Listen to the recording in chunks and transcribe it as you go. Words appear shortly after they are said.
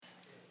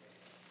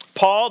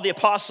Paul, the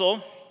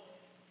apostle,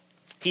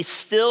 he's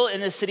still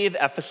in the city of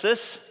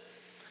Ephesus.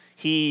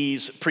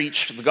 He's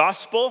preached the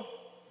gospel.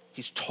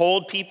 He's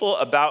told people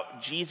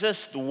about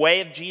Jesus, the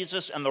way of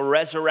Jesus, and the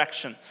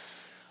resurrection.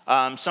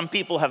 Some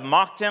people have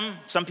mocked him.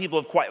 Some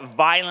people have quite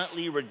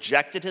violently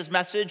rejected his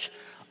message.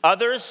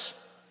 Others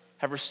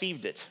have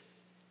received it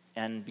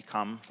and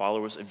become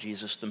followers of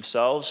Jesus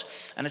themselves.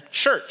 And a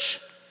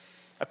church,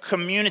 a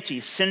community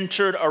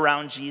centered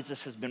around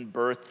Jesus has been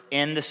birthed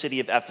in the city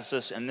of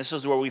Ephesus, and this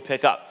is where we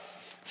pick up,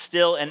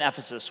 still in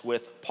Ephesus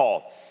with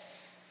Paul.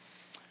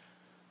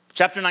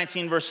 Chapter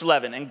 19, verse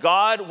 11, and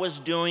God was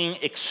doing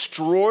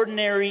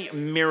extraordinary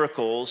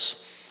miracles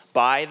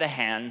by the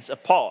hands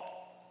of Paul.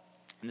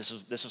 And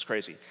this is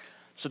crazy.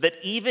 So that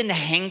even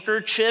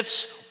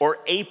handkerchiefs or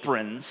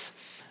aprons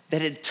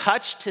that had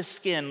touched his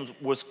skin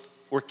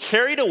were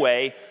carried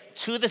away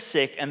to the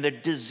sick, and their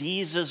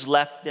diseases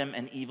left them,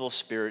 and evil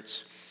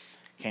spirits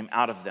came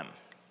out of them.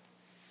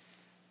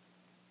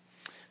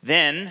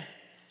 Then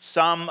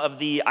some of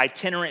the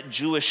itinerant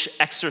Jewish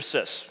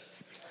exorcists,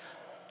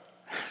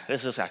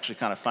 this is actually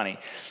kind of funny.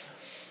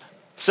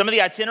 Some of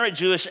the itinerant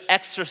Jewish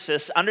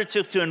exorcists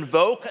undertook to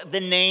invoke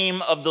the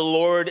name of the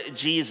Lord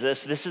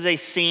Jesus. This is a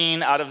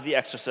scene out of The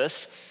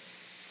Exorcist.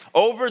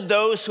 Over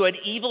those who had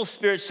evil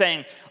spirits,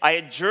 saying, I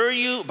adjure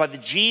you by the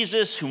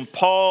Jesus whom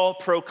Paul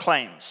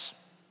proclaims.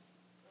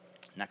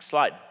 Next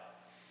slide.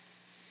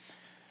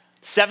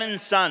 7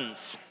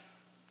 sons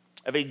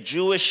of a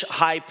Jewish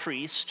high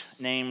priest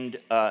named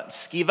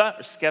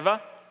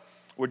Sceva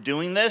were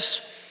doing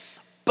this,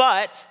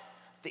 but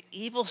the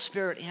evil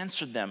spirit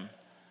answered them,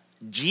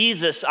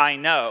 Jesus I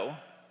know,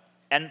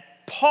 and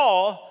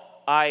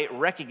Paul I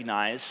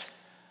recognize,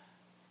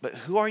 but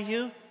who are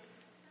you?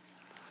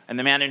 And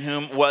the man in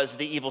whom was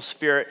the evil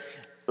spirit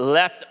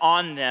leapt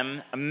on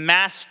them,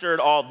 mastered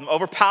all of them,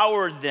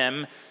 overpowered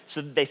them,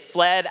 so that they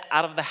fled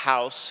out of the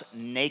house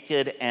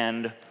naked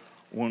and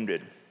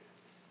wounded.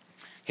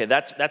 Okay,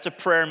 that's a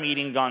prayer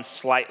meeting gone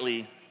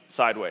slightly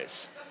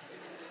sideways.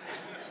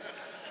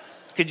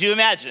 Could you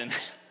imagine?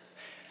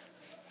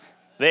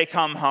 They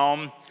come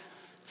home,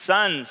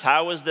 sons,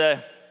 how was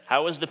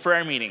the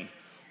prayer meeting?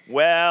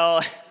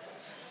 Well,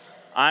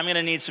 I'm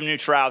gonna need some new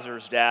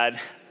trousers, Dad.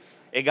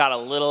 It got a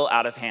little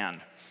out of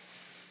hand.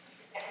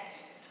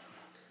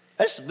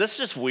 This is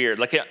just weird.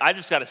 Like, I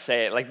just gotta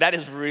say it. Like, that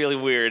is really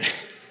weird.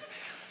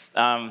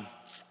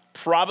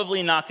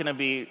 Probably not gonna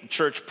be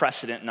church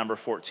precedent number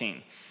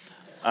 14.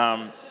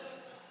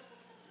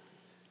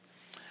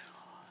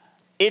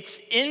 It's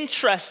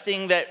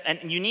interesting that,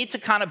 and you need to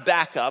kind of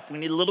back up. We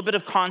need a little bit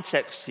of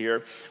context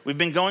here. We've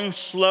been going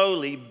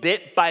slowly,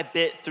 bit by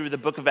bit, through the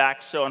book of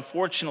Acts, so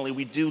unfortunately,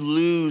 we do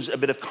lose a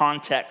bit of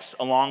context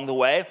along the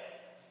way.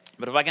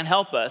 But if I can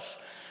help us,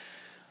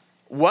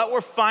 what we're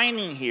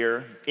finding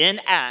here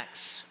in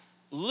Acts,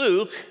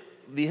 Luke,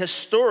 the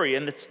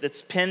historian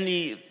that's penned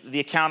the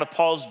account of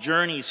Paul's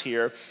journeys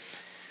here,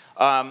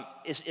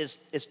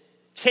 is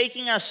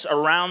taking us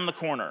around the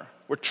corner.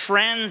 We're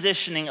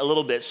transitioning a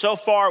little bit. So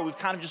far, we've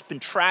kind of just been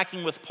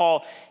tracking with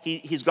Paul.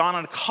 He's gone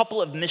on a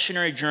couple of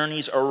missionary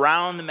journeys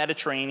around the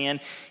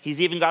Mediterranean. He's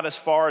even got as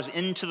far as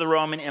into the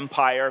Roman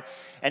Empire.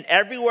 And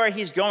everywhere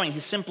he's going,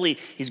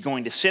 he's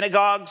going to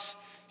synagogues.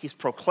 He's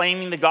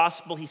proclaiming the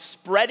gospel. He's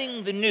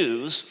spreading the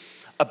news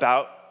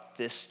about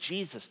this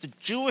Jesus, the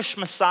Jewish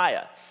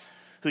Messiah,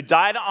 who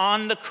died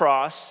on the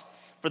cross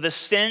for the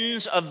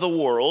sins of the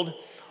world,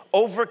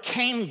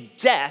 overcame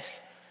death,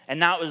 and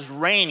now is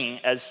reigning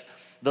as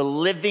the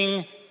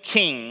living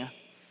king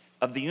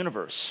of the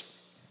universe.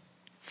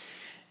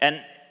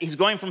 And he's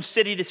going from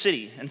city to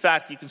city. In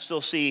fact, you can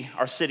still see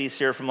our cities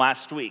here from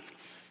last week.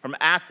 From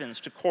Athens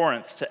to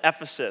Corinth to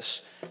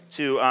Ephesus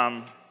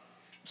to,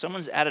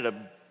 someone's added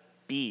a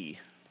B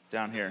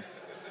down here.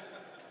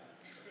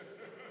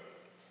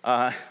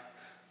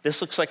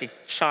 This looks like a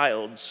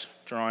child's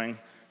drawing.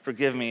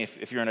 Forgive me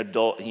if you're an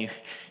adult and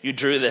you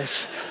drew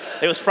this.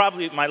 It was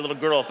probably my little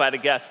girl, if I had to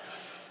guess.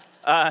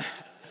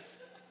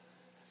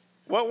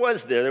 What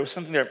was there? There was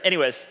something there.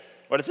 Anyways,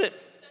 what is it?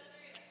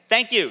 Caesarea.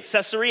 Thank you.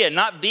 Caesarea,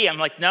 not B. I'm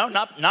like, no,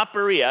 not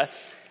Berea.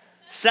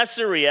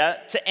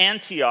 Caesarea to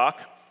Antioch.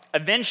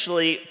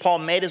 Eventually, Paul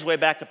made his way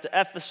back up to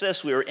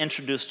Ephesus. We were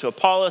introduced to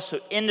Apollos, who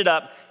ended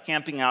up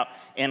camping out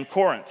in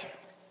Corinth.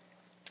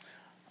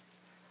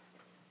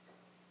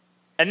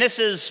 And this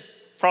is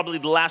probably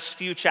the last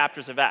few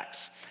chapters of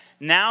Acts.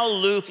 Now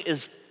Luke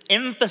is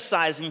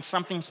emphasizing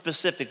something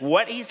specific.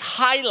 What he's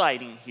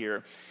highlighting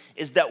here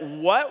is that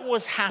what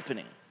was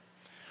happening,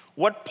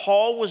 what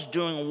Paul was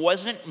doing,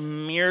 wasn't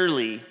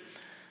merely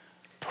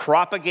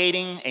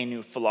propagating a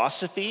new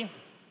philosophy,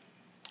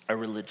 a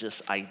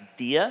religious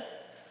idea.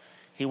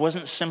 He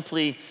wasn't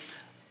simply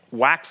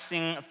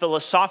waxing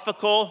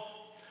philosophical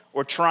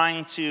or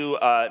trying to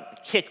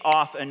kick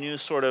off a new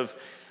sort of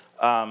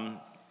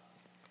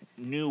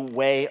new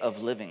way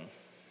of living.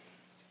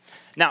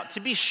 Now, to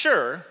be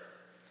sure,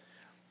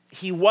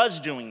 he was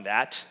doing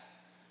that,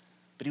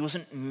 but he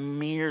wasn't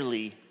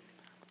merely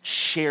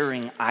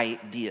sharing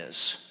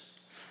ideas.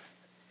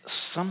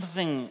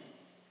 Something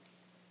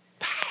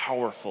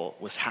powerful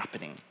was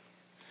happening.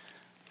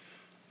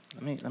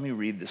 Let me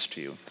read this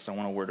to you because I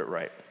want to word it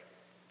right.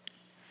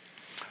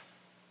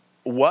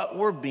 What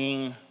we're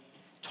being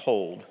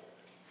told,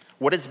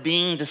 what is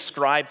being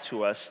described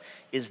to us,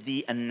 is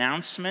the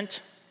announcement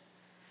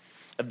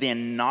of the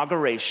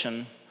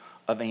inauguration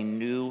of a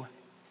new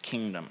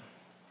kingdom.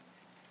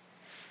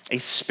 A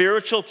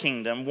spiritual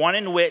kingdom, one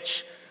in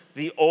which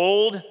the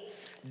old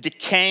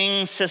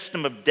decaying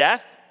system of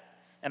death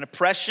and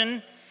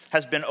oppression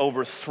has been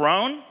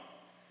overthrown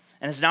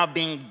and is now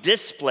being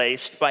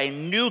displaced by a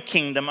new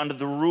kingdom under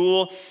the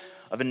rule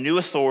of a new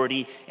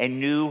authority, a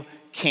new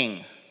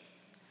king,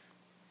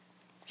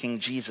 King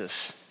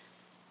Jesus,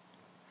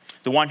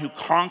 the one who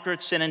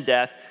conquered sin and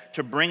death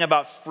to bring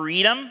about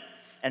freedom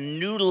and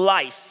new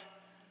life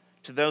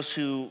to those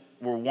who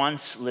were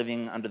once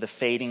living under the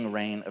fading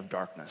reign of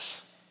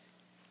darkness.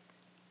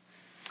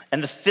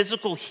 And the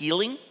physical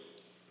healing,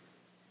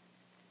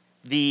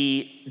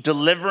 the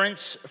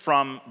deliverance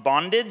from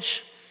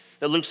bondage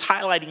that Luke's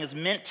highlighting is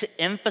meant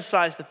to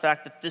emphasize the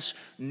fact that this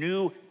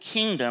new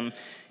kingdom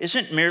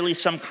isn't merely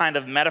some kind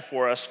of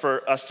metaphor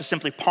for us to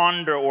simply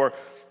ponder or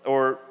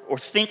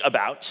think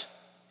about.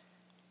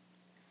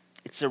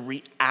 It's a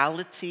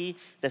reality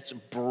that's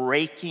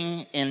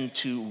breaking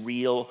into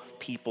real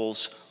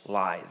people's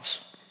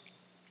lives.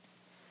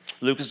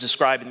 Luke is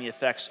describing the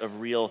effects of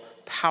real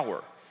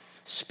power,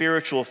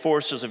 spiritual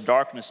forces of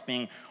darkness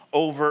being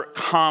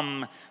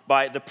overcome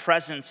by the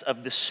presence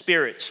of the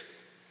Spirit.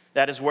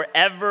 That is,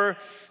 wherever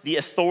the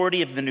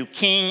authority of the new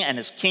king and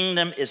his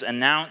kingdom is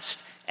announced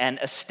and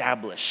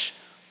established,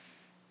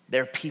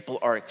 their people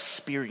are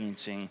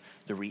experiencing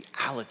the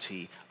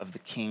reality of the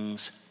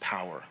king's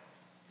power.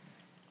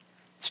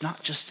 It's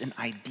not just an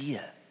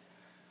idea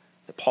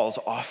that Paul's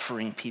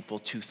offering people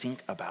to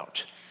think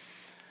about.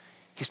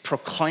 He's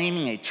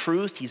proclaiming a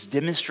truth, he's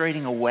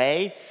demonstrating a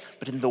way,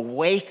 but in the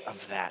wake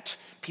of that,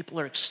 people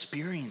are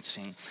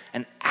experiencing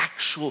an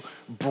actual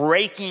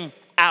breaking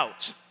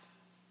out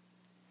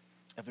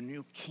of a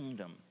new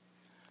kingdom.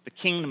 The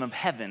kingdom of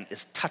heaven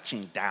is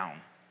touching down.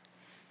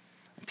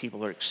 And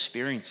people are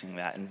experiencing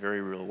that in very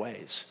real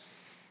ways.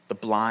 The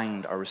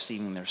blind are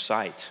receiving their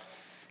sight.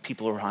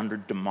 People who are under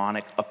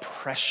demonic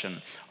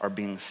oppression are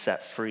being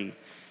set free.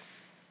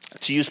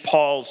 To use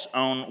Paul's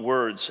own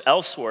words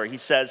elsewhere, he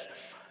says,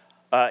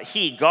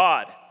 He,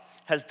 God,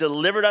 has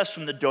delivered us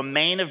from the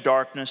domain of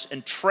darkness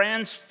and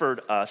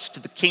transferred us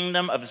to the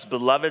kingdom of his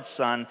beloved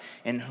Son,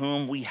 in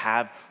whom we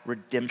have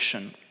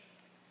redemption.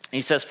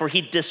 He says, for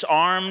he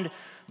disarmed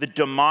the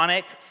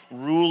demonic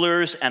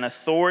rulers and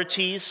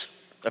authorities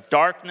of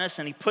darkness,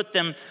 and he put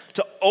them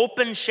to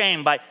open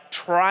shame by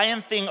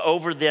triumphing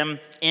over them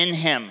in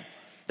him.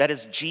 That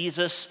is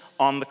Jesus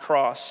on the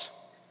cross.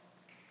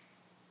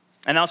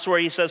 And elsewhere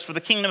he says, for the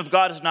kingdom of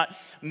God does not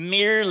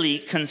merely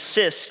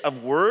consist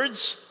of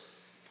words,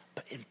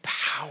 but in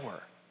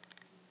power.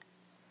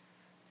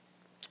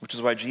 Which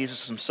is why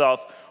Jesus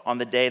himself, on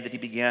the day that he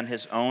began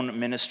his own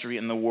ministry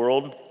in the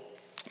world,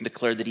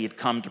 declared that he had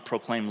come to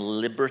proclaim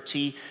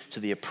liberty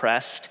to the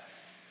oppressed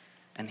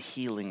and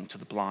healing to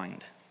the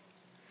blind.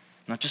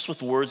 Not just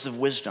with words of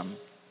wisdom,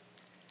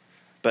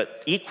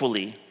 but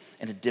equally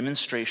in a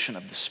demonstration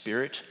of the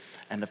Spirit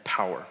and of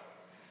power.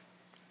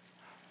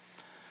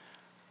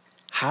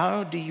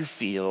 How do you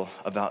feel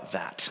about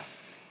that?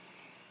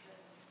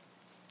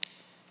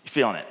 You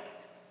feeling it?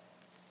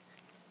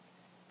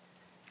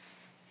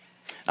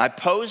 I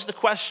pose the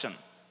question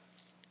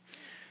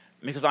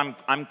because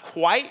I'm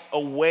quite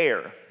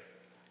aware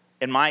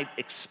in my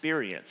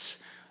experience,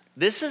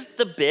 this is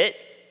the bit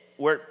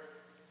where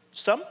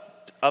some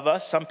of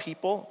us, some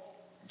people,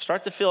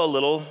 start to feel a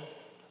little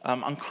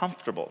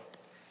uncomfortable.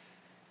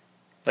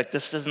 Like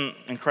this isn't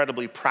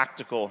incredibly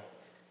practical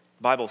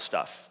Bible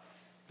stuff.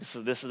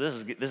 This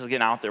is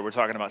getting out there. We're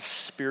talking about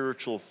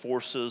spiritual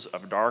forces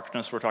of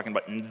darkness. We're talking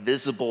about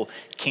invisible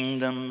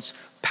kingdoms,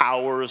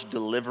 powers,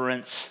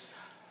 deliverance.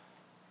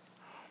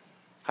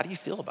 How do you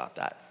feel about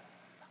that?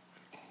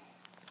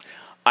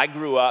 I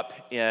grew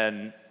up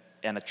in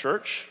a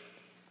church,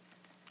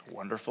 a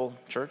wonderful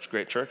church,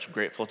 great church. I'm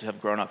grateful to have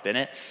grown up in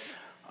it.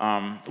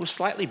 It was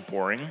slightly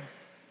boring.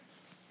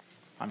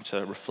 I'm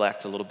to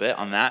reflect a little bit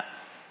on that.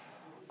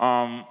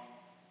 I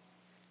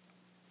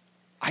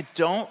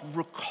don't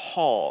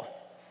recall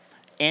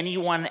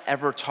anyone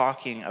ever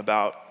talking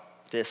about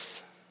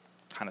this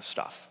kind of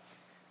stuff.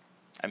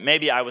 And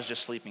maybe I was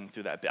just sleeping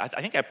through that bit.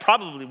 I think I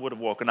probably would have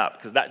woken up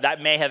because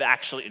that may have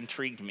actually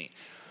intrigued me.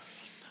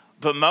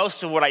 But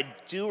most of what I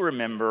do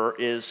remember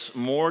is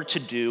more to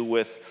do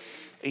with,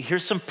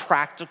 here's some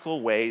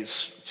practical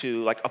ways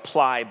to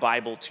apply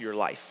Bible to your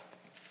life,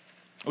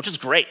 which is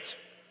great.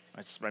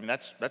 That's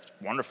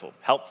wonderful,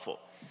 helpful.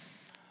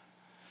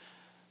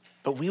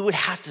 But we would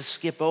have to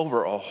skip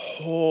over a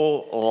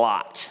whole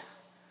lot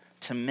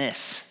to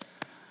miss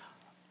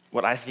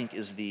what I think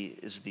is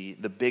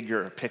the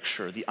bigger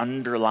picture, the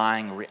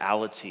underlying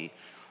reality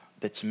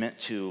that's meant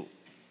to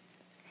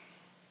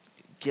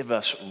give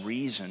us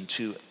reason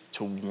to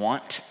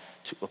want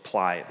to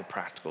apply the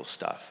practical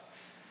stuff.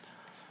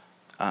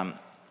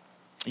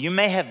 You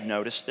may have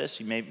noticed this.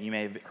 You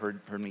may have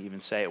heard me even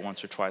say it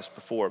once or twice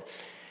before.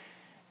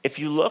 If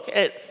you look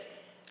at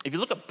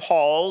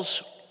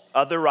Paul's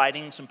other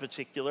writings in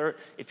particular,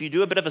 if you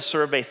do a bit of a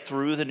survey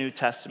through the New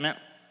Testament,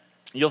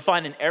 you'll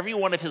find in every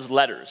one of his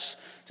letters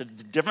to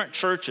the different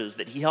churches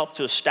that he helped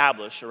to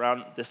establish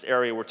around this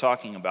area we're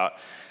talking about,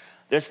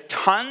 there's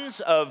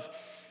tons of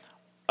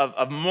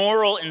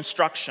moral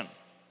instruction,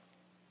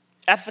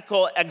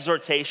 ethical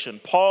exhortation,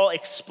 Paul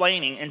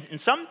explaining in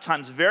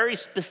sometimes very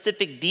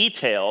specific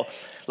detail,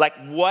 like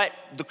what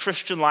the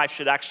Christian life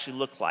should actually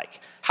look like,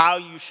 how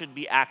you should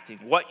be acting,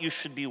 what you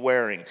should be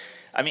wearing.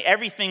 I mean,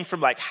 everything from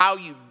like how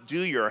you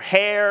do your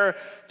hair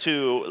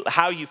to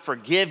how you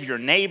forgive your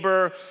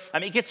neighbor. I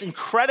mean, it gets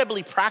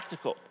incredibly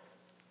practical.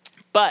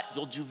 But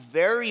you'll do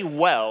very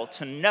well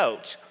to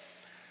note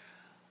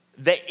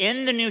that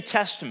in the New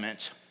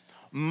Testament,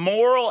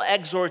 moral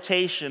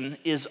exhortation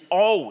is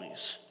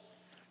always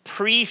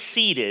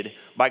preceded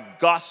by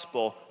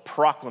gospel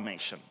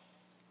proclamation.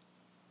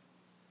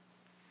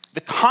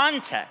 The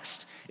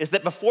context is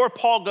that before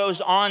Paul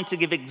goes on to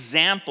give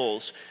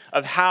examples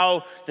of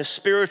how the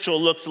spiritual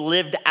looks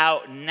lived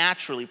out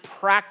naturally,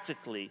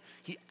 practically,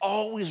 he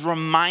always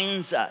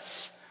reminds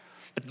us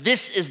that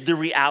this is the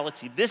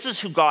reality. This is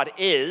who God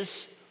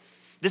is.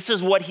 This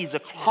is what he's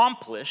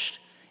accomplished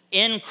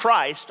in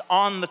Christ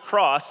on the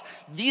cross.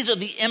 These are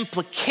the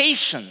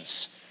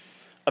implications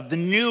of the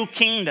new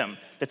kingdom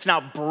that's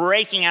now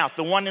breaking out,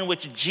 the one in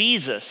which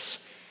Jesus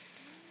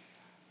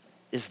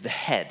is the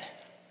head.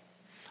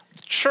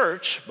 The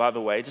church, by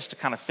the way, just to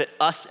kind of fit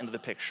us into the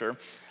picture,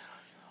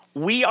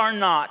 we are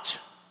not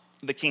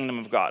the kingdom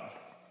of God.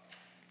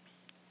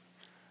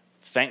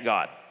 Thank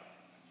God.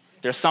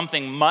 There's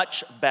something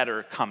much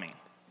better coming.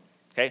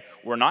 Okay?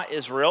 We're not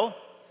Israel.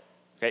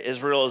 Okay?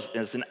 Israel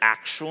is an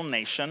actual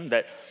nation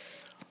that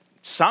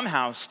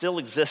somehow still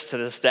exists to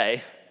this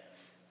day.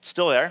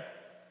 Still there.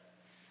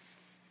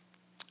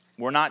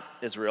 We're not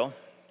Israel.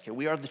 Okay?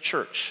 We are the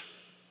church.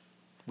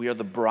 We are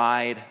the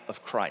bride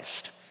of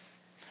Christ.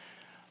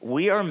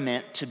 We are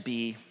meant to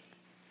be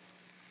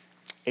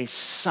a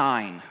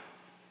sign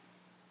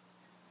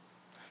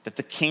that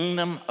the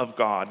kingdom of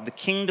God, the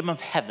kingdom of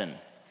heaven,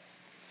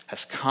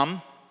 has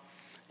come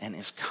and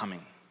is coming.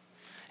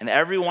 And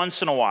every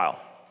once in a while,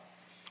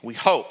 we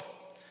hope,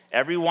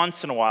 every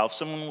once in a while, if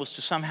someone was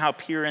to somehow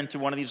peer in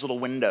through one of these little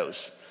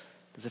windows,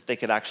 as if they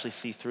could actually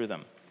see through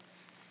them,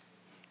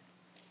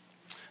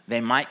 they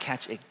might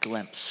catch a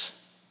glimpse,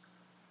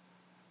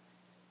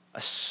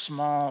 a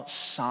small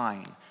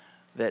sign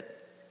that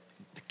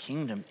the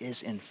kingdom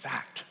is in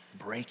fact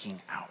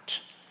breaking out.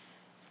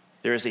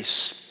 There is a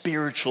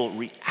spiritual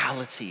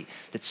reality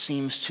that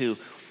seems to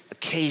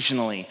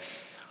occasionally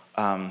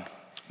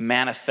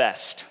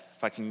manifest,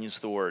 if I can use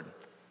the word,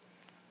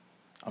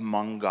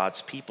 among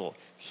God's people.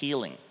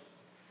 Healing,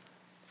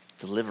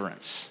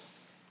 deliverance.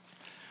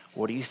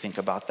 What do you think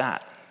about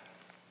that?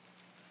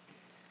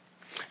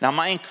 Now,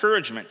 my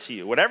encouragement to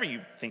you, whatever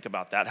you think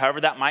about that,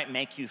 however that might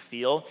make you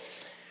feel,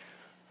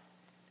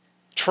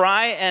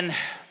 try and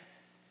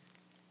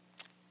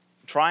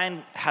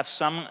have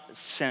some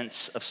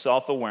sense of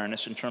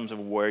self-awareness in terms of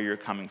where you're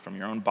coming from,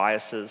 your own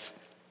biases.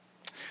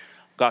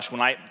 Gosh,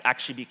 when I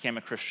actually became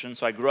a Christian,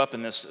 so I grew up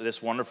in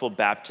this wonderful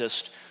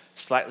Baptist,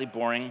 slightly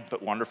boring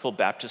but wonderful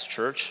Baptist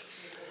church.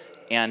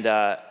 And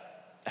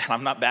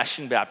I'm not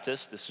bashing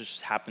Baptists. This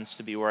just happens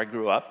to be where I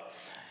grew up.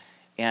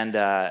 And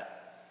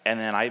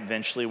then I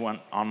eventually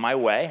went on my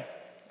way,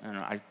 and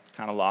I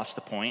kind of lost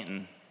the point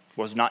and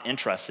was not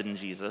interested in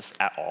Jesus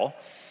at all.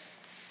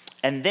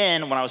 And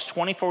then when I was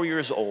 24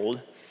 years old,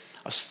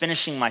 I was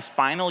finishing my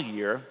final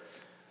year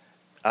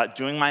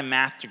doing my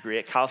math degree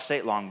at Cal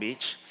State Long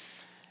Beach,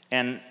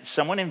 and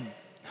someone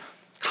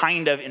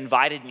kind of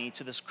invited me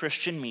to this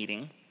Christian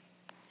meeting.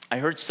 I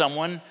heard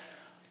someone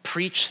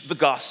preach the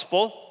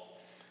gospel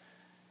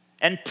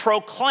and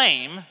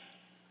proclaim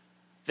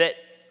that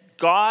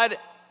God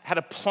had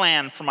a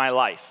plan for my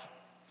life.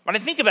 When I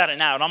think about it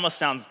now, it almost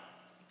sounds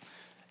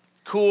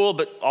cool,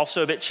 but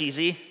also a bit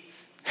cheesy.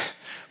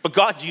 But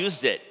God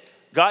used it.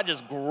 God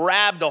just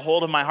grabbed a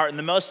hold of my heart in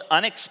the most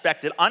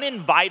unexpected,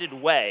 uninvited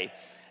way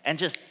and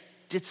just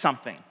did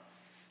something.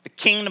 The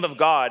kingdom of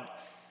God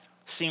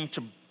seemed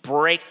to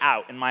break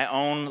out in my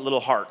own little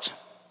heart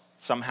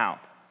somehow.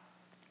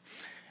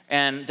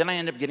 And then I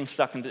ended up getting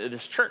stuck into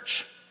this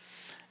church.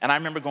 And I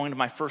remember going to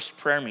my first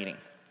prayer meeting.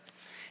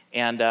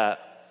 And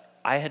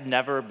I had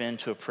never been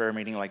to a prayer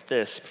meeting like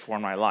this before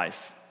in my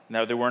life.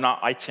 Now, there were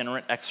not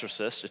itinerant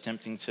exorcists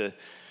attempting to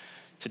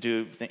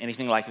do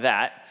anything like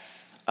that.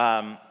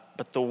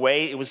 But the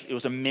way it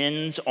was a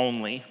men's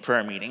only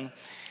prayer meeting.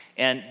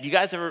 And you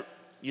guys ever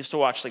used to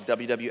watch like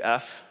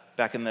WWF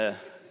back in the,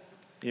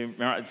 you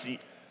remember,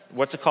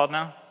 what's it called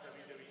now?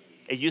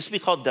 WWE. It used to be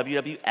called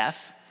WWF,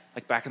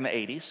 like back in the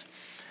 80s.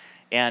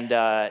 And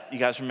you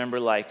guys remember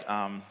like,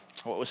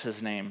 what was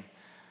his name?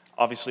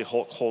 Obviously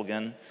Hulk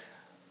Hogan.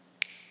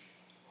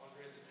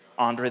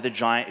 Andre the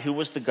Giant. Who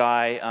was the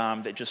guy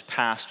that just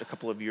passed a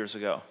couple of years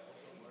ago?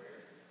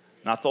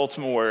 Not the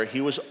Ultimate Warrior.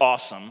 He was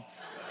awesome.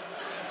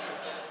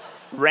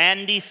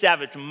 Randy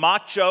Savage,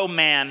 Macho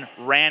Man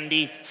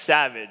Randy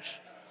Savage.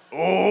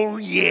 Oh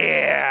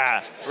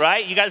yeah,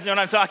 right? You guys know what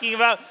I'm talking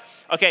about?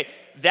 Okay,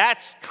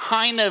 that's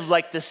kind of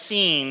like the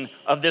scene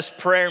of this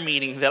prayer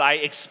meeting that I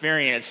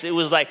experienced. It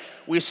was like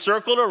we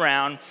circled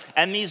around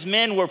and these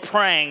men were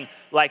praying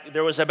like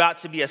there was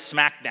about to be a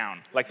smackdown.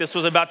 Like this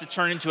was about to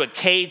turn into a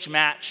cage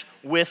match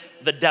with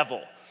the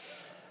devil.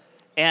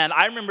 And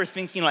I remember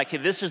thinking like, hey,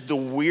 this is the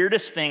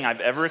weirdest thing I've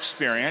ever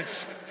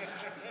experienced,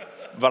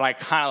 but I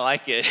kind of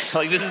like it.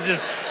 Like this is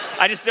just,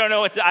 I just don't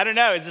know I don't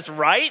know, is this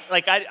right?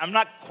 Like I'm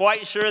not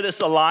quite sure this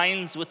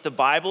aligns with the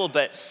Bible,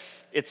 but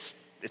it's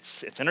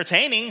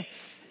entertaining.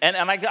 And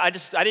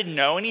I didn't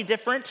know any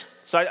different,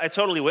 so I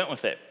totally went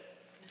with it.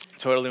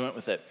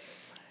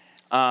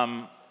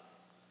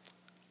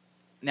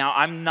 Now,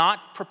 I'm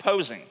not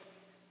proposing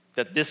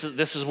that this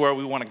is where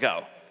we want to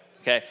go,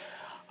 okay?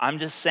 I'm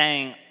just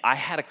saying I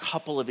had a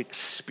couple of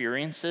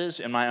experiences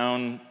in my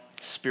own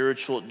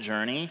spiritual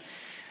journey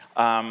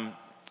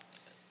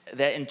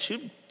that in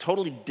two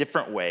totally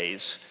different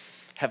ways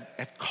have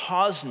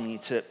caused me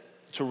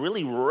to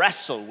really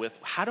wrestle with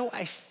how do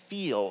I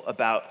feel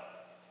about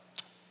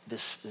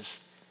this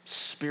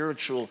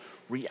spiritual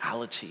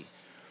reality,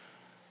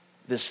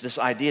 this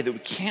idea that we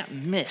can't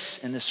miss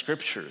in the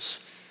scriptures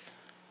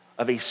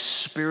of a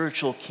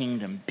spiritual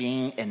kingdom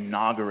being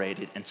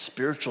inaugurated and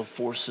spiritual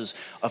forces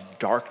of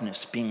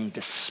darkness being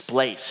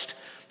displaced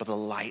by the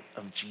light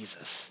of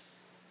Jesus.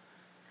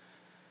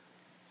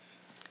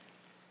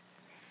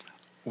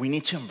 We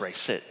need to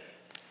embrace it.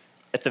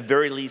 At the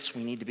very least,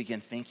 we need to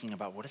begin thinking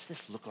about what does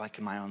this look like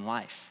in my own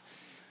life?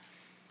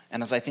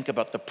 And as I think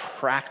about the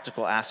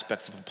practical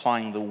aspects of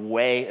applying the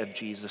way of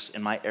Jesus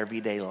in my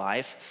everyday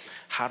life,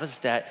 how does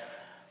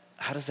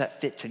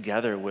that fit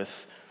together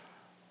with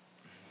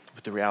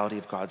the reality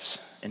of God's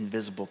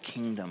invisible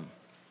kingdom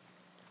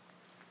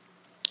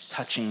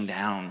touching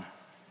down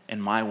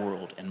in my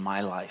world, in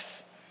my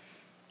life?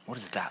 What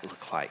does that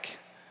look like?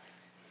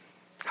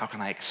 How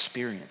can I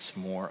experience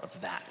more of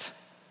that?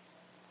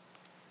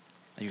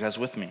 Are you guys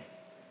with me?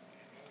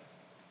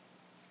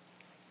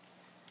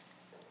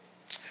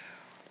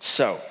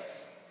 So,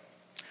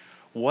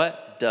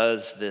 what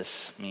does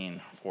this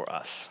mean for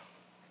us?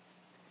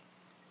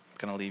 I'm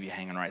going to leave you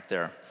hanging right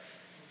there.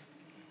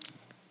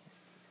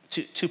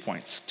 Two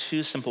points,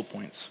 two simple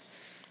points.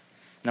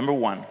 Number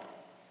one,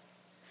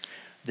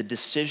 the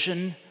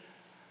decision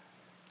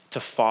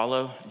to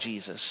follow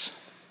Jesus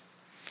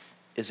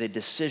is a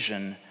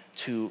decision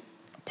to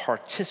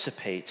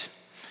participate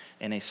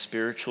in a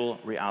spiritual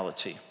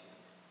reality.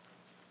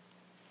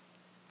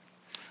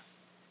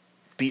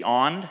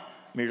 Beyond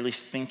merely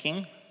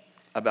thinking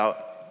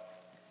about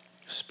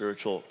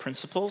spiritual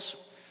principles,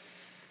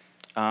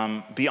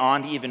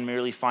 beyond even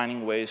merely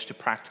finding ways to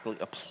practically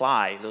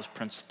apply those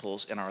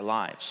principles in our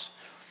lives.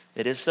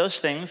 It is those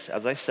things,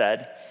 as I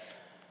said,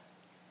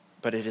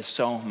 but it is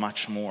so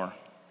much more.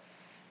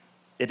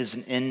 It is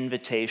an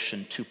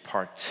invitation to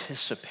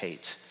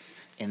participate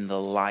in the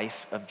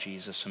life of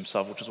Jesus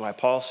himself, which is why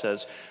Paul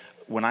says,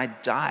 when I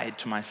died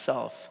to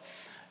myself,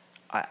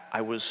 I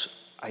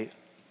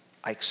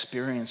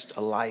experienced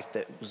a life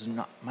that was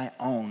not my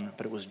own,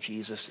 but it was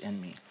Jesus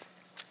in me.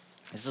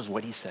 This is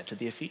what he said to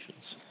the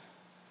Ephesians.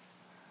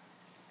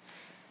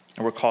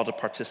 And we're called to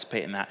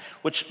participate in that,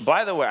 which,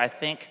 by the way, I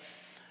think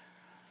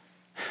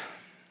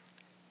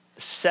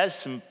says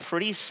some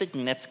pretty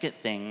significant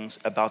things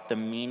about the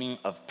meaning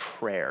of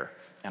prayer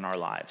in our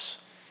lives.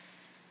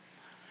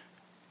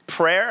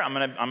 Prayer, I'm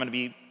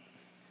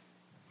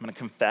gonna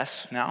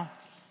confess now,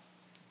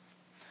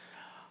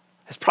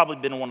 has probably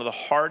been one of the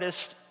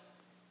hardest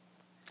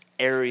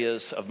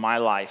areas of my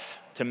life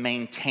to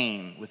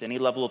maintain with any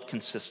level of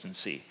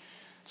consistency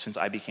since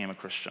I became a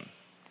Christian.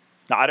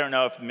 Now, I don't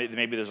know if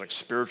maybe there's like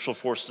spiritual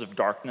forces of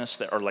darkness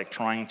that are like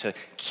trying to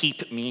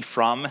keep me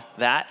from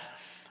that.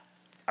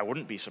 I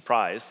wouldn't be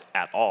surprised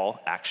at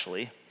all,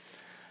 actually.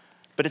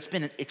 But it's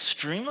been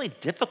extremely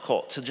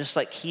difficult to just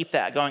like keep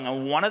that going.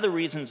 And one of the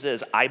reasons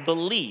I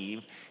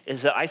believe,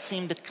 is that I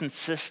seem to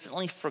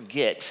consistently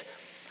forget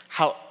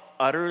how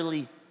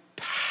utterly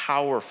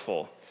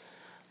powerful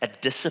a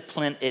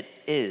discipline it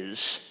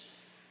is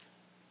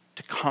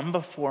to come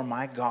before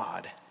my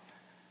God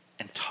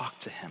and talk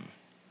to him,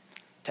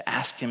 to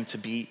ask him to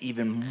be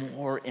even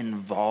more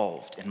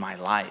involved in my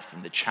life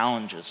and the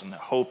challenges and the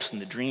hopes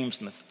and the dreams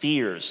and the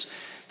fears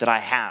that I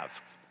have.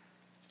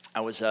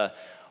 I was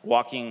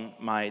walking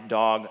my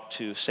dog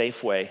to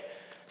Safeway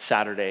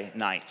Saturday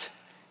night,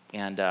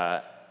 and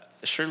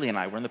Shirley and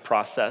I were in the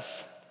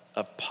process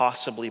of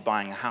possibly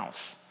buying a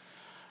house.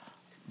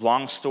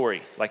 Long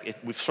story,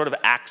 we've sort of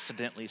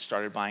accidentally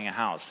started buying a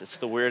house. It's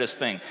the weirdest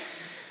thing.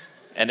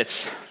 And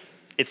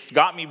it's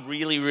got me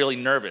really, really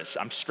nervous.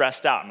 I'm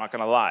stressed out, I'm not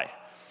gonna lie.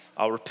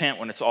 I'll repent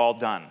when it's all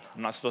done.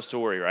 I'm not supposed to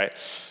worry, right?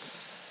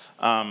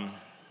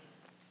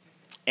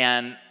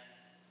 And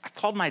I've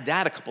called my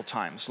dad a couple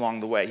times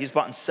along the way. He's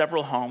bought in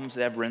several homes.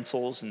 They have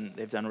rentals, and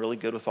they've done really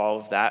good with all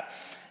of that.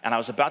 And I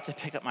was about to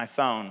pick up my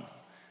phone,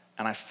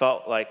 and I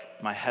felt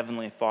like my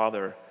Heavenly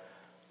Father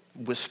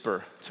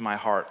whisper to my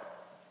heart,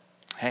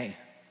 hey,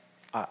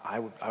 I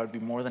would be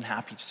more than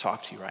happy to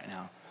talk to you right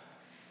now.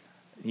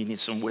 You need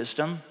some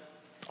wisdom?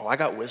 Oh, I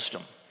got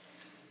wisdom.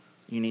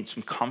 You need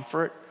some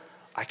comfort?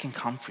 I can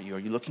comfort you. Are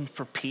you looking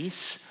for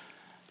peace?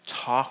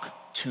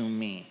 Talk to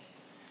me.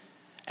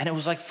 And it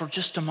was like for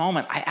just a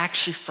moment, I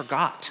actually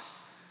forgot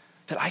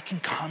that I can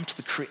come to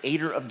the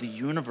creator of the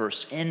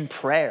universe in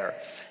prayer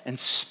and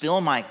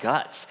spill my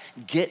guts,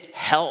 get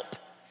help,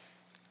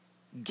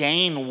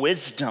 gain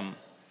wisdom,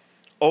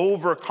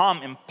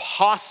 overcome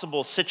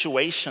impossible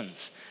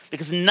situations,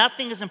 because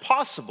nothing is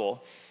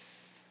impossible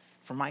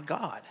for my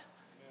God,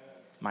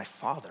 my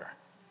Father.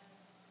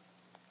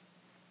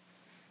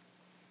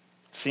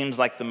 Seems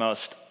like the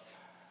most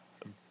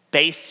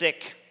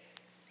basic,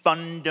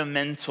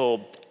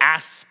 fundamental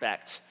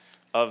aspect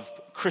of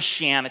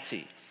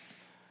Christianity.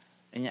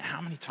 And yet,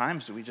 how many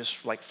times do we just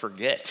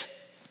forget?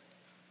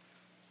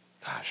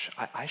 Gosh,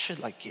 I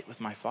should get with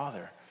my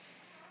Father.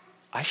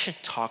 I should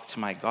talk to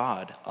my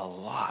God a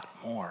lot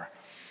more.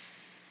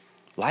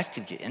 Life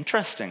could get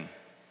interesting.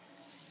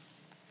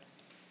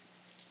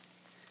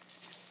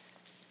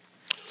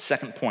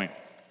 Second point.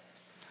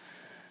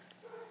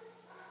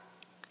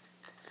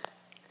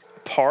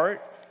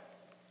 Part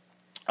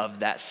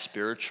of that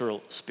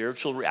spiritual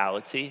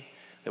reality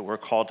that we're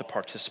called to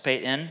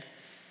participate in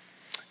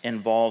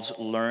involves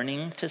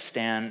learning to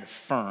stand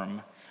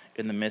firm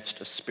in the midst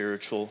of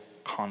spiritual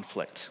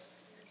conflict.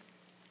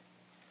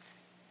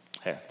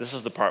 Okay, this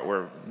is the part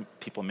where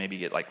people maybe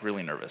get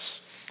really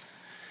nervous.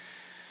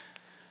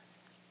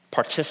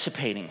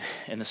 Participating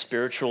in the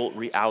spiritual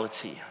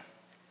reality,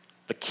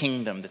 the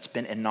kingdom that's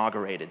been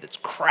inaugurated, that's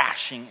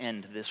crashing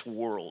into this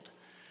world,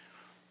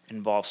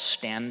 involves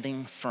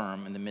standing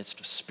firm in the midst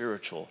of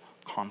spiritual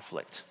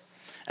conflict.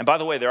 And by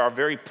the way, there are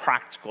very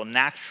practical,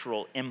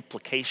 natural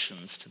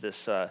implications to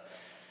this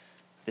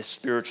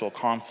spiritual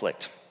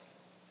conflict.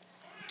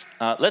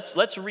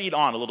 Let's read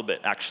on a little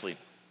bit, actually,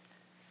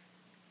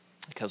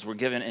 because we're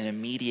given an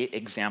immediate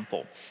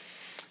example.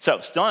 So,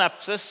 still in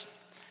Ephesus,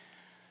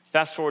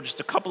 fast forward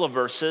just a couple of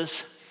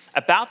verses.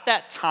 About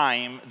that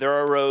time,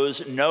 there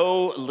arose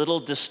no little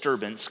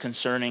disturbance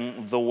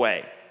concerning the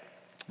way,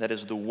 that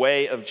is, the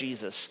way of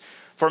Jesus.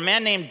 For a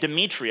man named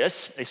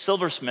Demetrius, a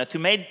silversmith, who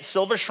made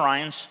silver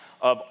shrines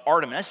of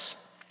Artemis,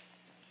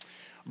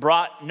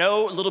 brought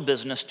no little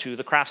business to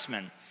the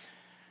craftsmen.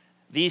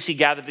 These he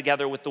gathered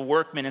together with the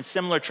workmen in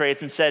similar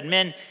trades and said,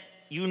 "Men,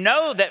 you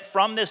know that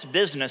from this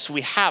business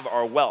we have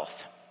our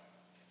wealth.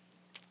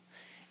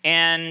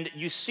 And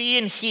you see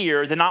and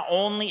hear that not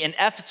only in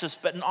Ephesus,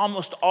 but in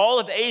almost all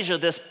of Asia,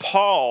 this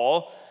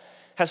Paul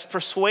has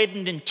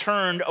persuaded and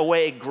turned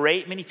away a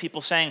great many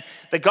people, saying,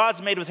 the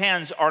gods made with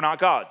hands are not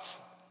gods."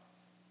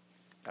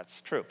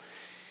 That's true.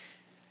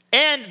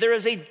 "And there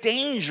is a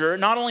danger,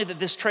 not only that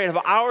this trade of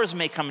ours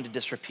may come into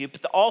disrepute,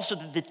 but also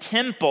that the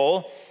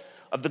temple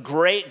of the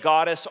great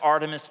goddess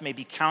Artemis may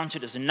be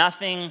counted as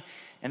nothing,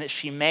 and that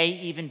she may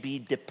even be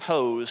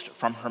deposed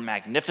from her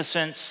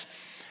magnificence.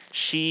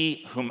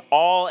 She whom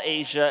all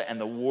Asia and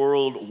the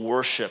world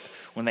worship."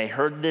 When they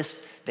heard this,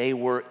 they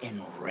were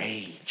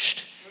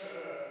enraged.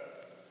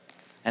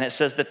 And it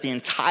says that the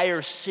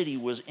entire city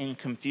was in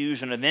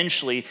confusion.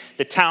 Eventually,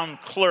 the town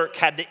clerk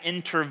had to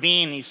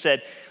intervene. He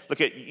said, "Look,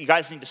 you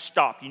guys need to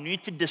stop. You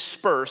need to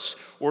disperse.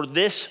 We're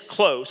this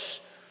close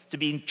to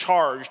being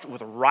charged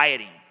with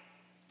rioting.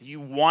 You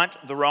want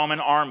the Roman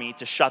army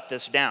to shut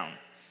this down."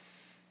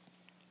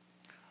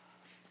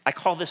 I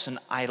call this an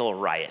idol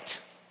riot.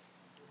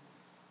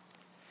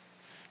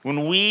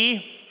 When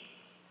we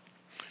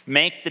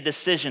make the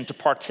decision to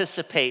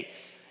participate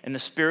in the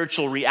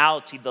spiritual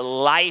reality, the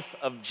life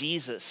of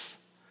Jesus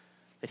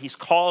that he's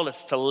called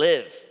us to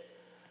live,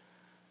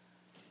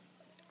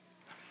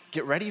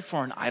 get ready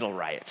for an idol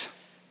riot.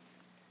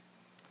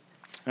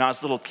 When I was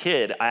a little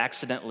kid, I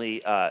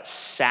accidentally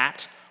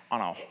sat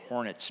on a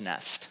hornet's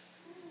nest.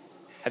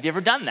 Have you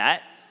ever done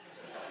that?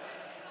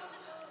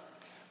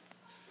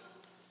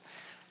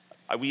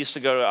 We used to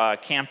go to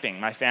camping,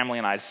 my family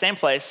and I, same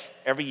place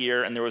every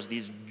year, and there was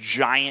these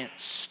giant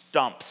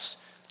stumps.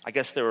 I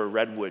guess they were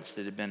redwoods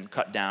that had been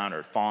cut down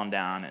or fallen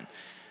down and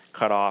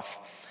cut off.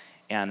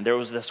 And there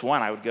was this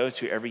one I would go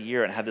to every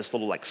year, and it had this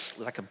little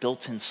like a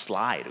built-in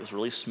slide. It was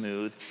really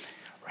smooth.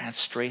 Ran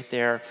straight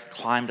there,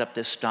 climbed up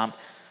this stump,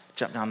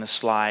 jumped down this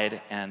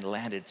slide, and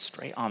landed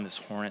straight on this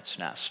hornet's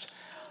nest.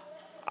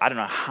 I don't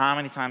know how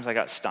many times I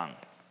got stung.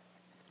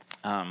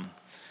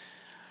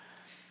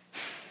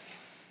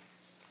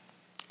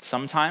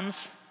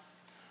 Sometimes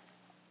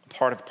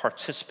part of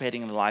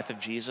participating in the life of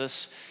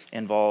Jesus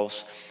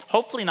involves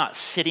hopefully not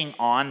sitting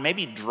on,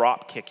 maybe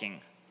drop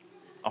kicking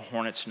a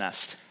hornet's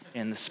nest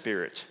in the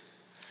spirit.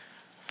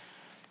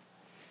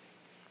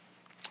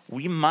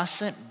 We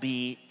mustn't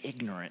be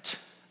ignorant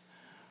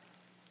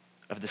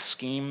of the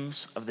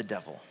schemes of the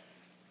devil.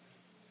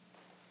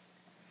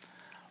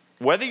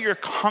 Whether you're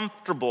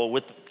comfortable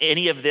with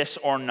any of this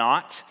or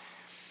not,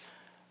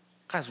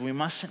 guys, we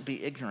mustn't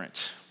be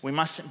ignorant. We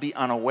mustn't be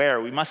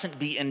unaware. We mustn't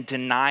be in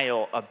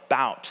denial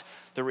about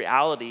the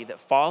reality that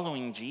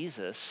following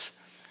Jesus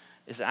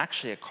is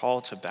actually a call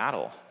to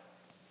battle.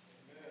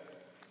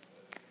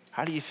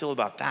 How do you feel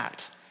about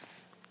that?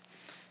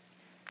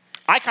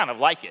 I kind of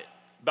like it,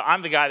 but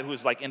I'm the guy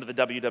who's like into the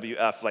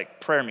WWF like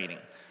prayer meeting.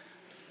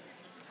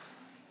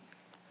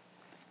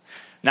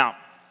 Now,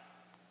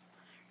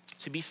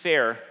 to be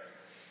fair,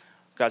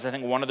 guys, I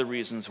think one of the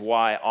reasons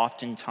why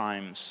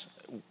oftentimes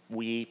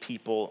we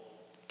people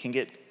can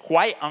get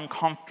quite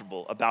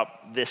uncomfortable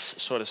about this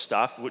sort of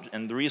stuff,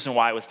 and the reason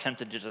why I was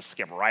tempted to just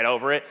skip right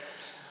over it,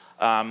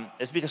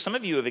 is because some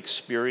of you have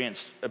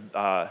experienced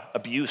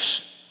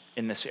abuse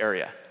in this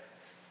area.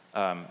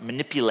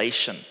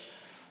 Manipulation,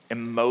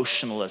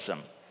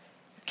 emotionalism,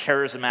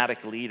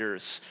 charismatic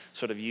leaders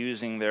sort of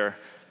using their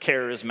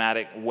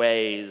charismatic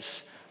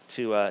ways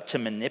to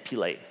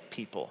manipulate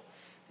people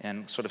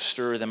and sort of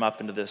stir them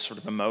up into this sort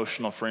of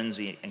emotional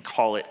frenzy and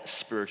call it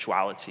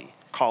spirituality,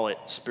 call it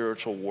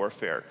spiritual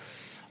warfare.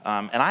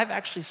 And I've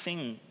actually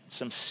seen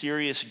some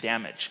serious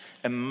damage,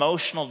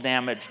 emotional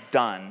damage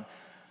done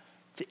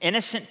to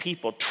innocent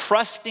people,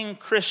 trusting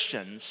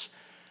Christians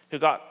who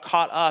got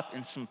caught up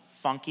in some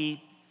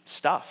funky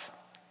stuff.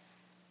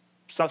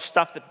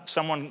 Stuff that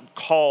someone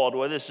called,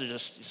 well, this is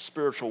just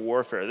spiritual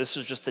warfare. This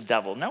is just the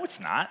devil. No, it's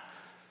not.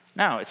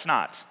 No, it's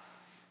not.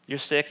 You're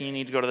sick and you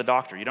need to go to the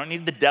doctor. You don't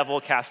need the devil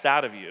cast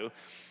out of you.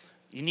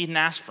 You need an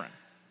aspirin.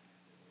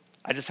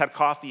 I just had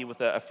coffee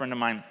with a friend of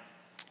mine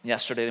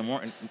yesterday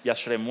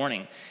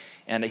morning,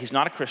 and he's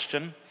not a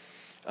Christian,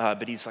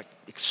 but he's like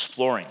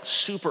exploring,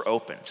 super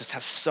open, just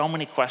has so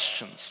many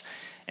questions.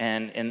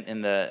 And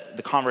in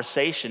the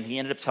conversation, he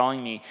ended up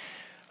telling me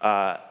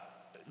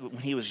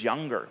when he was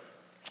younger,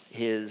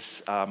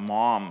 his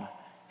mom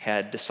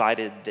had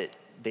decided that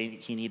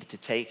he needed to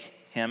take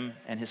him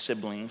and his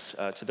siblings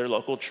to their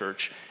local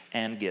church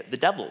and get the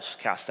devils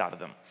cast out of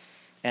them.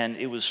 And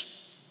it was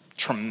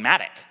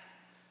traumatic.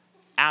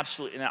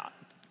 Absolutely. Now,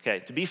 okay,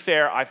 to be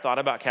fair, I've thought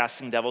about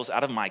casting devils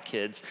out of my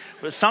kids,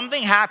 but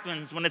something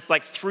happens when it's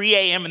like 3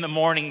 a.m. in the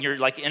morning, your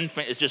like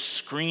infant is just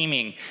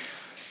screaming.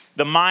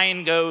 The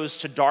mind goes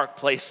to dark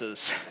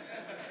places.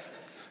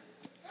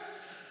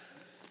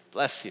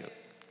 Bless you.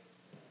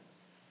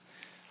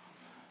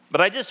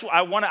 But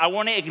I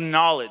want to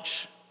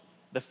acknowledge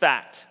the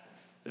fact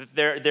that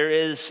there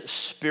is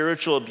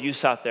spiritual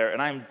abuse out there,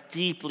 and I'm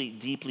deeply,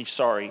 deeply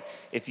sorry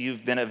if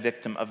you've been a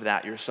victim of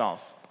that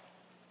yourself.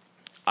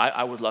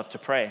 I would love to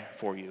pray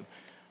for you.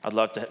 I'd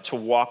love to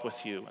walk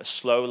with you as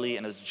slowly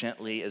and as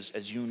gently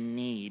as you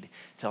need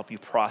to help you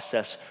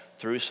process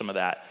through some of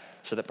that,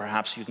 so that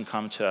perhaps you can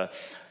come to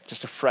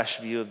just a fresh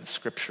view of the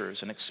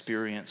scriptures and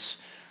experience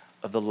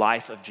of the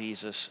life of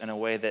Jesus in a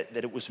way that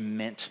it was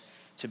meant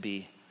to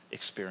be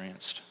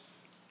experienced.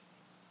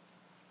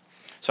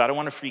 So I don't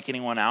want to freak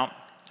anyone out.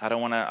 I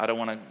don't want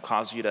to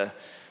cause you to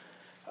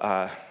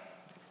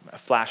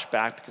flash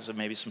back because of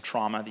maybe some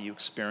trauma that you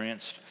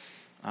experienced.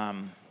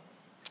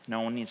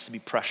 No one needs to be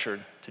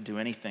pressured to do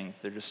anything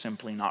they're just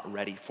simply not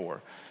ready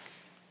for.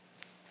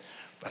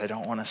 But I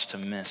don't want us to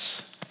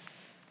miss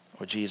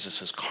what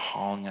Jesus is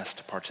calling us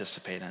to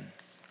participate in.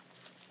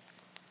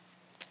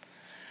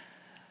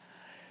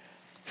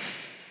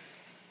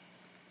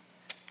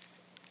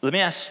 Let me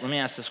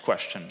ask this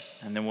question,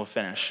 and then we'll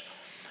finish.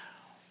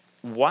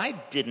 Why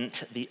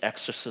didn't the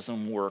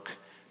exorcism work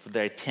for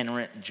the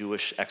itinerant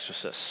Jewish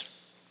exorcists?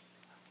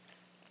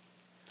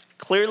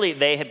 Clearly,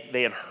 they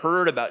had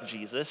heard about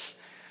Jesus.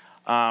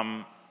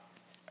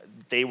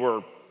 They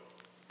were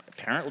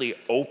apparently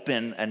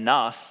open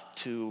enough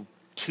to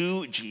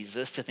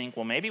Jesus to think,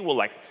 well, maybe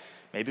we'll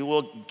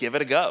give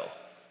it a go.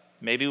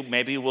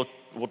 Maybe we'll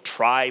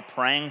try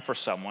praying for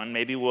someone.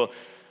 Maybe we'll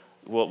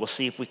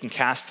see if we can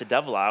cast the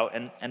devil out,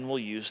 and we'll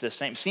use this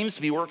name. Seems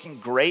to be working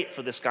great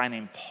for this guy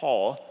named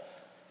Paul.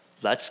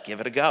 Let's give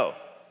it a go.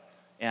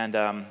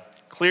 And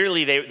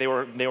clearly they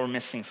were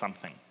missing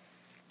something.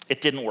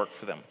 It didn't work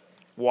for them.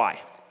 Why?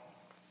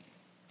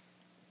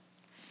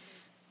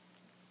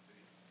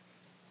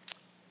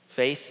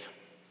 Faith.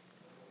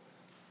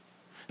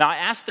 Now I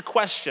asked the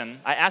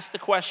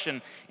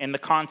question in the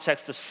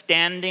context of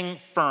standing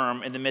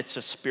firm in the midst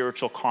of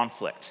spiritual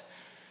conflict.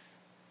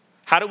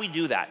 How do we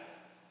do that?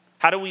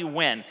 How do we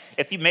win?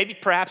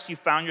 Perhaps you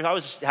found I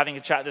was just having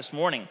a chat this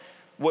morning.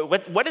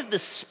 What is the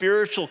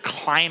spiritual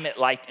climate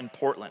like in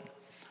Portland?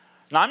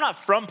 Now, I'm not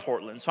from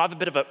Portland, so I have a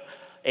bit of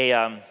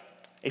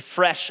a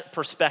fresh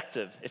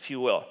perspective, if you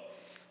will,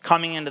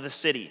 coming into the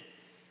city.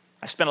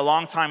 I spent a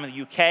long time in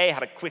the UK,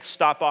 had a quick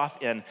stop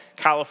off in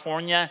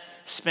California,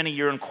 spent a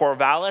year in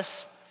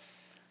Corvallis,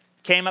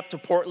 came up to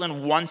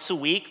Portland once a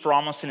week for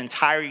almost an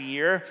entire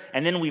year,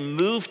 and then we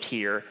moved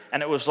here,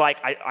 and it was like,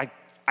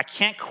 I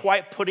can't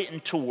quite put it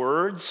into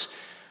words,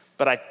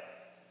 but I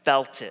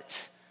felt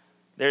it.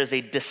 There's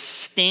a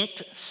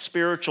distinct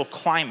spiritual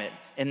climate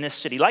in this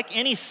city, like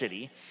any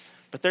city,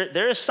 but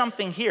there is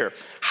something here.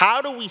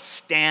 How do we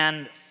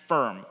stand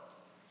firm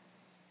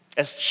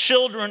as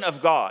children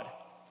of God?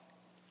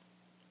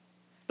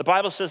 The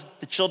Bible says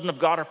the children of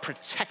God are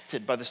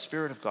protected by the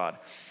Spirit of God.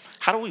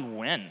 How do we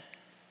win?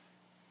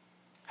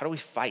 How do we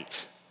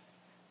fight?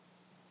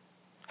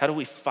 How do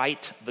we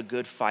fight the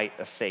good fight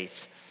of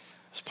faith,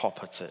 as Paul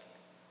puts it?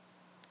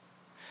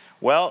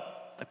 Well,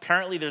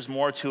 apparently there's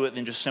more to it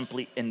than just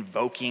simply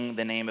invoking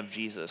the name of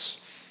Jesus.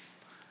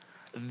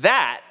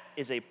 That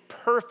is a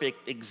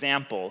perfect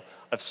example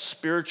of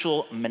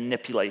spiritual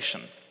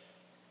manipulation.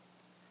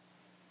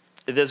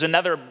 There's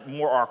another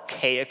more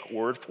archaic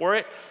word for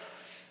it.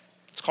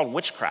 It's called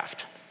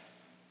witchcraft.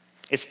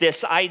 It's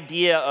this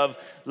idea of,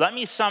 let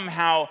me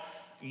somehow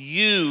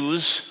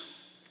use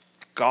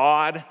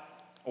God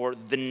or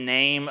the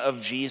name of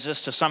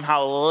Jesus to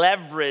somehow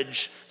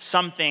leverage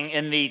something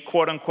in the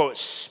quote-unquote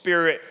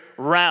spirit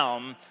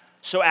realm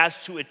so as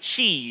to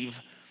achieve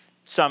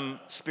some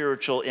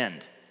spiritual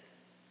end.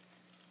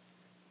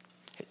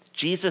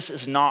 Jesus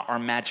is not our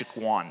magic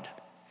wand.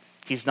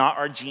 He's not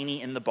our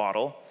genie in the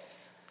bottle.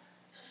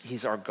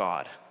 He's our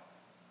God.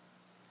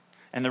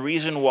 And the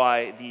reason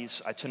why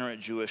these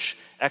itinerant Jewish,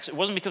 it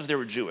wasn't because they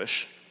were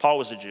Jewish. Paul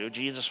was a Jew.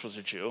 Jesus was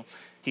a Jew.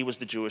 He was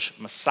the Jewish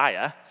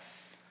Messiah.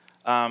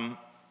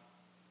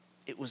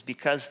 It was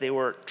because they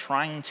were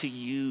trying to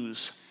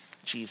use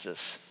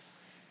Jesus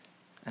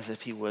as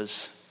if he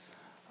was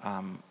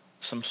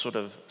some sort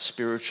of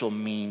spiritual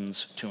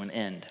means to an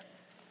end.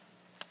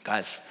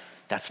 Guys,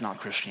 that's not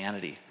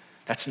Christianity.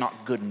 That's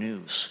not good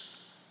news.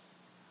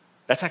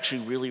 That's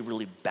actually really,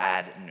 really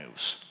bad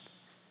news.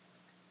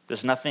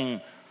 There's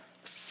nothing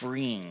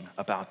freeing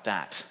about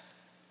that.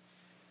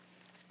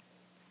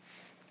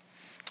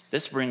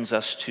 This brings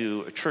us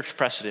to a church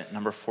precedent,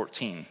 number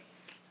 14. You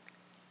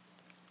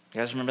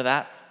guys remember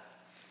that?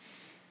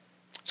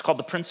 It's called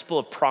the principle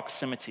of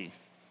proximity.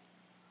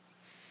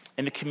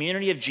 In the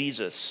community of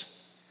Jesus,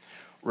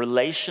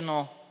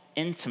 relational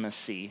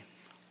intimacy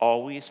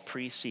always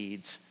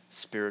precedes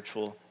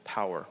spiritual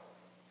power.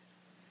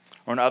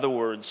 Or in other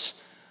words,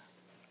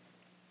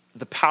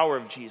 the power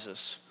of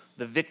Jesus,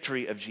 the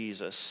victory of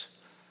Jesus,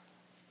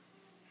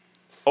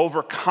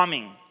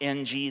 overcoming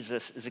in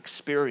Jesus is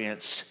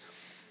experienced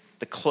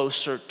the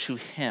closer to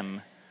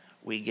him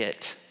we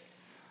get.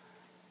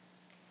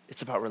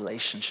 It's about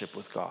relationship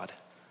with God,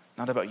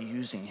 not about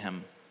using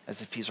him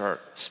as if he's our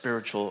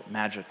spiritual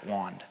magic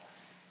wand.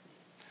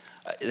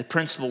 The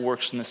principle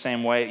works in the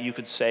same way. You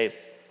could say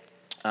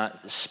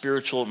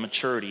spiritual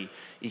maturity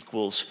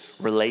equals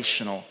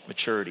relational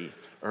maturity,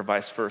 or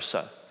vice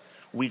versa.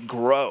 We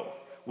grow.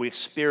 We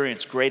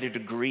experience greater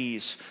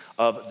degrees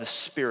of the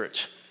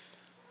Spirit,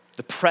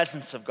 the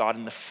presence of God,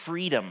 and the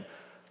freedom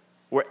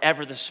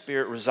wherever the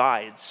Spirit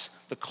resides,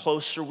 the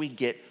closer we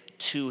get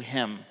to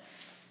him.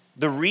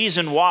 The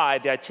reason why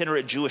the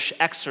itinerant Jewish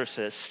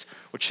exorcists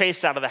were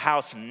chased out of the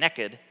house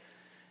naked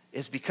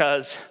is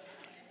because,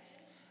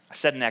 I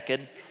said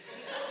naked,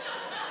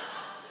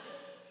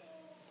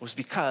 was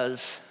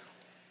because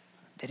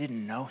they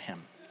didn't know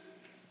him.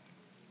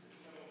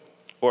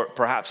 Or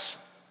perhaps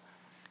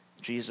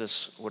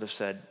Jesus would have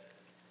said,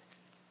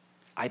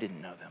 I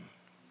didn't know them.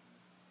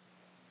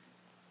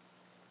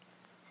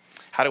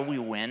 How do we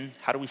win?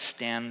 How do we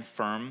stand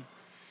firm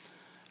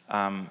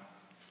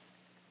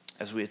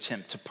as we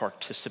attempt to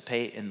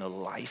participate in the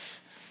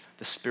life,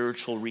 the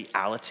spiritual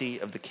reality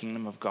of the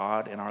kingdom of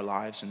God in our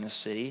lives in this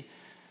city?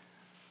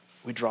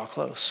 We draw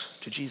close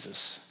to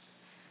Jesus.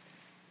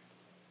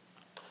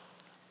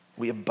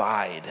 We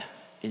abide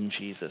in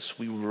Jesus.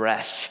 We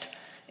rest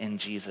in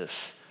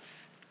Jesus.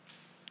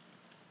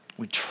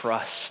 We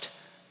trust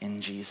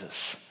in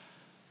Jesus.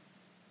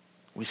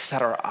 We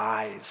set our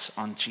eyes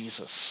on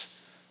Jesus.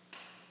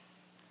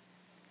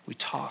 We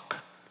talk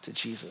to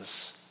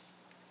Jesus.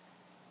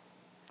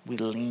 We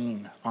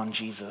lean on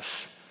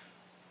Jesus.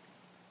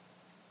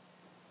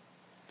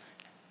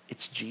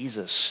 It's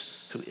Jesus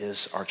who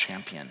is our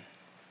champion.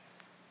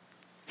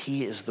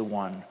 He is the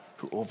one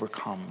who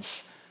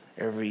overcomes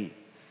every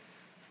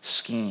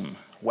scheme,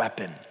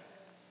 weapon,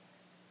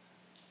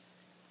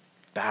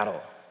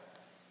 battle,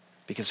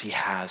 because he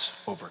has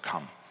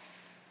overcome.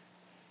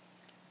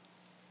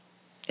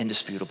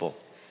 Indisputable.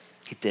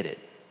 He did it.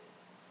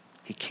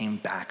 He came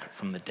back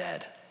from the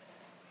dead.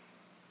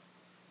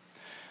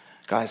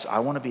 Guys, I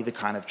want to be the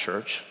kind of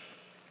church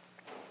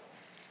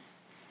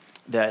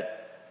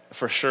that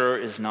for sure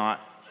is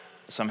not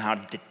somehow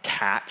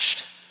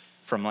detached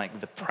from like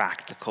the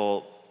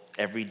practical,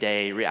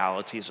 everyday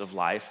realities of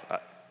life.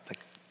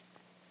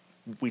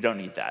 We don't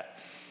need that.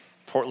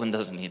 Portland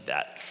doesn't need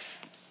that.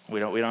 We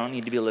don't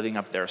need to be living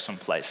up there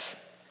someplace.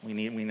 We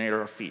need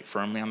our feet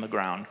firmly on the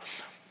ground.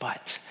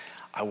 But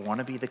I want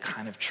to be the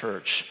kind of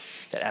church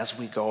that as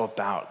we go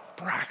about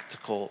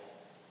practical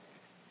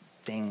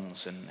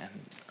things and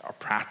our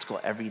practical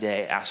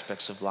everyday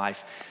aspects of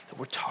life, that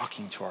we're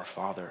talking to our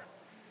Father,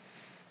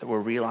 that we're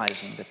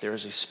realizing that there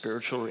is a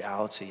spiritual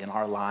reality in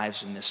our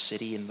lives, in this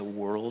city, in the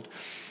world,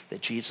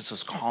 that Jesus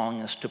is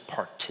calling us to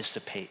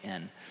participate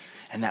in.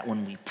 And that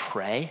when we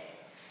pray,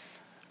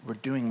 we're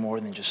doing more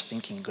than just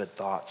thinking good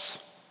thoughts.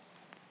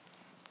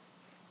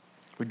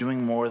 We're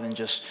doing more than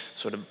just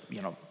sort of,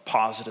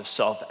 positive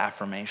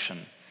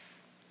self-affirmation.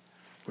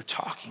 We're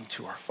talking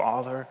to our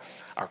Father,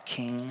 our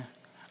King,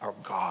 our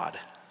God.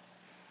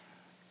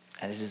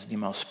 And it is the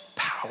most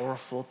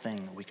powerful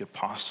thing we could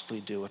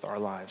possibly do with our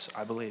lives,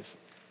 I believe.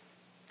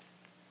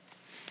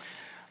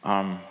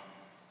 Now,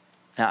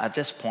 at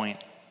this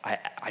point,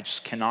 I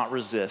just cannot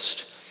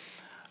resist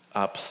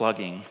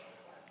plugging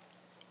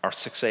our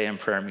 6 a.m.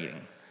 prayer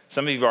meeting.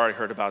 Some of you have already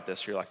heard about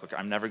this. You're like, look,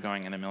 I'm never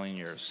going in a million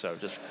years, so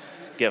just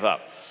give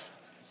up.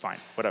 Fine,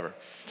 whatever.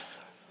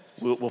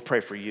 We'll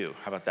pray for you.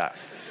 How about that?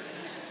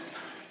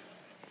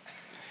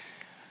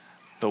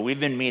 But we've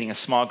been meeting, a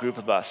small group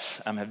of us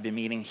have been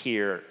meeting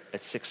here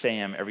at 6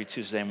 a.m. every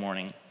Tuesday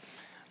morning.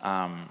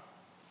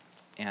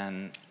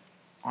 And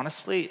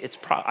honestly,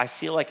 I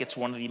feel like it's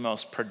one of the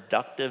most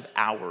productive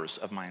hours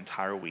of my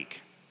entire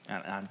week.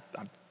 And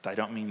I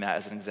don't mean that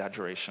as an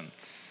exaggeration.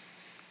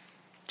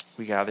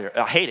 We gather,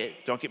 I hate it,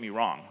 don't get me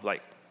wrong.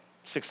 Like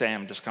 6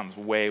 a.m. just comes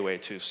way, way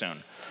too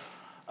soon.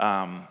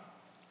 But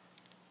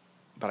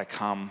I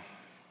come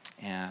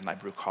and I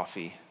brew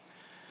coffee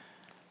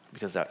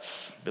because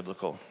that's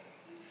biblical.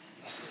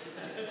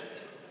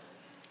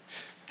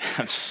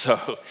 I'm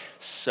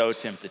so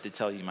tempted to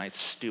tell you my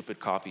stupid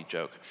coffee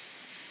joke.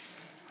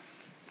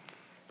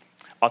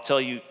 I'll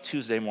tell you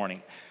Tuesday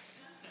morning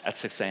at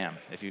 6 a.m.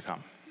 if you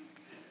come.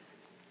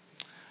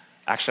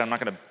 Actually, I'm not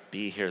going to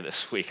be here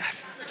this week. I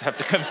have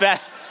to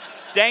confess.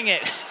 Dang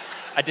it.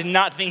 I did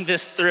not think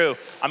this through.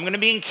 I'm going to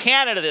be in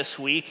Canada this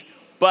week,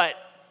 but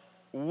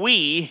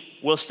we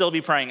will still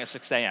be praying at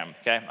 6 a.m.,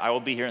 okay? I will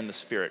be here in the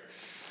Spirit.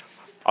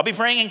 I'll be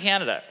praying in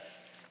Canada.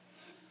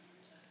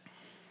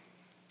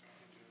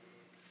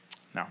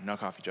 No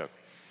coffee joke.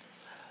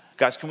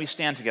 Guys, can we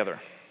stand together?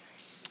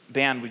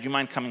 Band, would you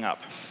mind coming up?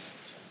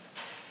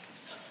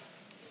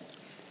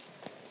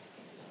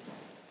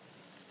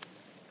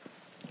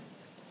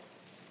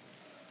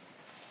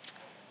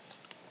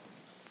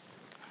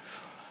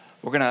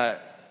 We're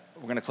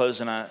gonna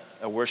close in a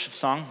worship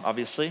song,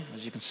 obviously,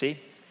 as you can see.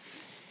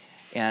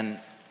 And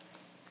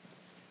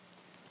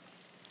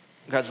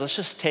guys, let's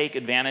just take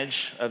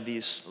advantage of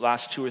these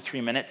last 2 or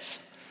 3 minutes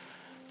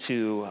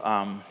to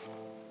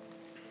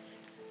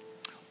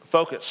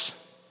focus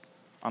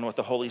on what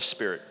the Holy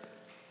Spirit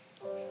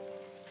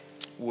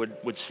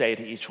would say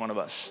to each one of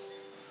us.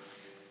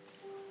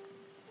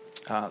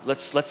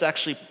 Let's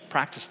actually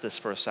practice this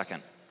for a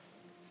second.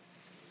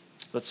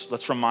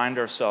 Let's remind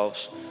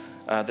ourselves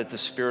that the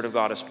Spirit of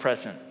God is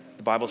present.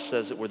 The Bible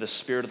says that where the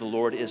Spirit of the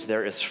Lord is,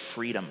 there is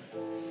freedom.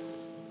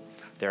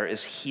 There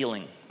is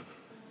healing.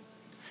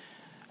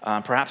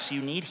 Perhaps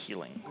you need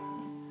healing.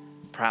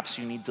 Perhaps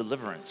you need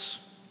deliverance.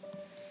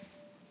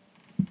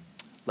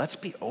 Let's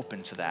be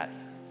open to that.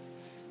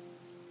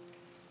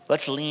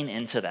 Let's lean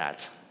into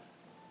that.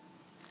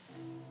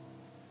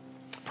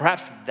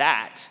 Perhaps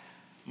that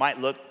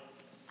might look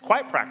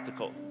quite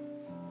practical.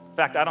 In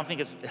fact, I don't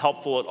think it's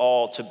helpful at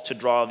all to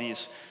draw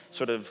these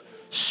sort of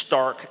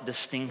stark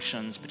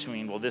distinctions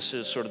between, well, this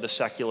is sort of the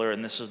secular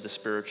and this is the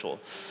spiritual.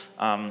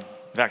 In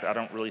fact, I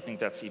don't really think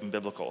that's even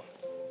biblical.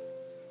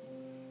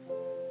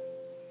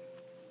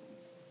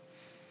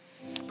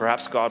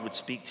 Perhaps God would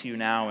speak to you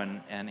now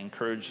and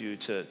encourage you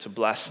to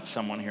bless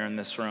someone here in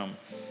this room.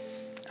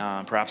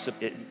 Perhaps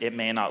it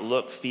may not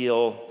look,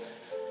 feel,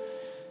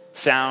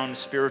 sound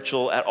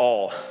spiritual at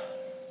all,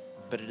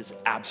 but it is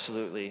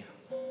absolutely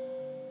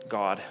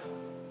God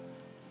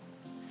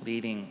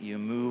leading you,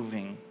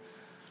 moving,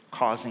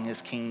 causing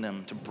his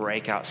kingdom to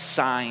break out,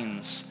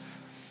 signs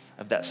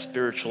of that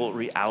spiritual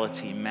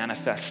reality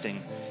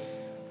manifesting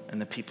in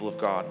the people of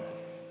God.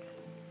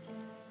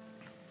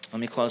 Let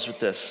me close with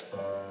this.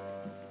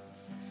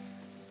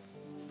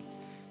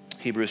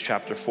 Hebrews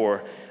chapter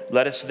 4.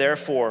 Let us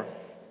therefore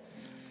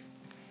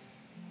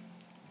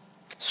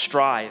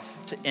strive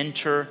to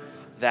enter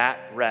that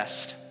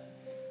rest.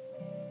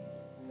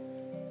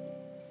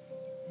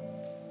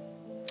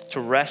 To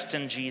rest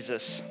in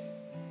Jesus.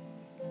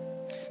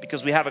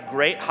 Because we have a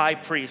great high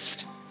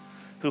priest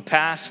who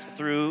passed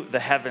through the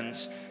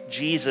heavens,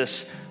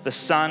 Jesus, the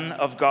Son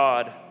of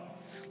God.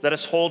 Let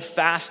us hold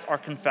fast our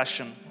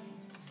confession.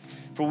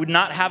 For we do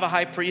not have a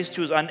high priest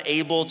who is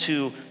unable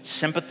to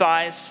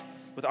sympathize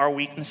with our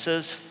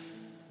weaknesses,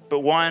 but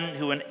one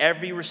who in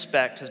every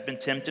respect has been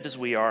tempted as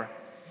we are,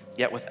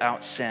 yet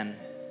without sin.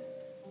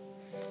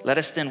 Let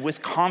us then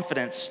with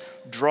confidence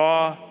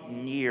draw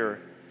near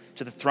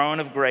to the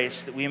throne of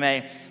grace that we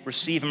may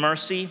receive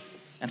mercy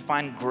and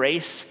find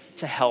grace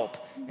to help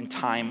in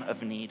time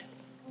of need.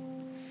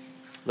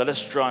 Let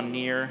us draw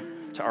near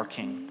to our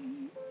King.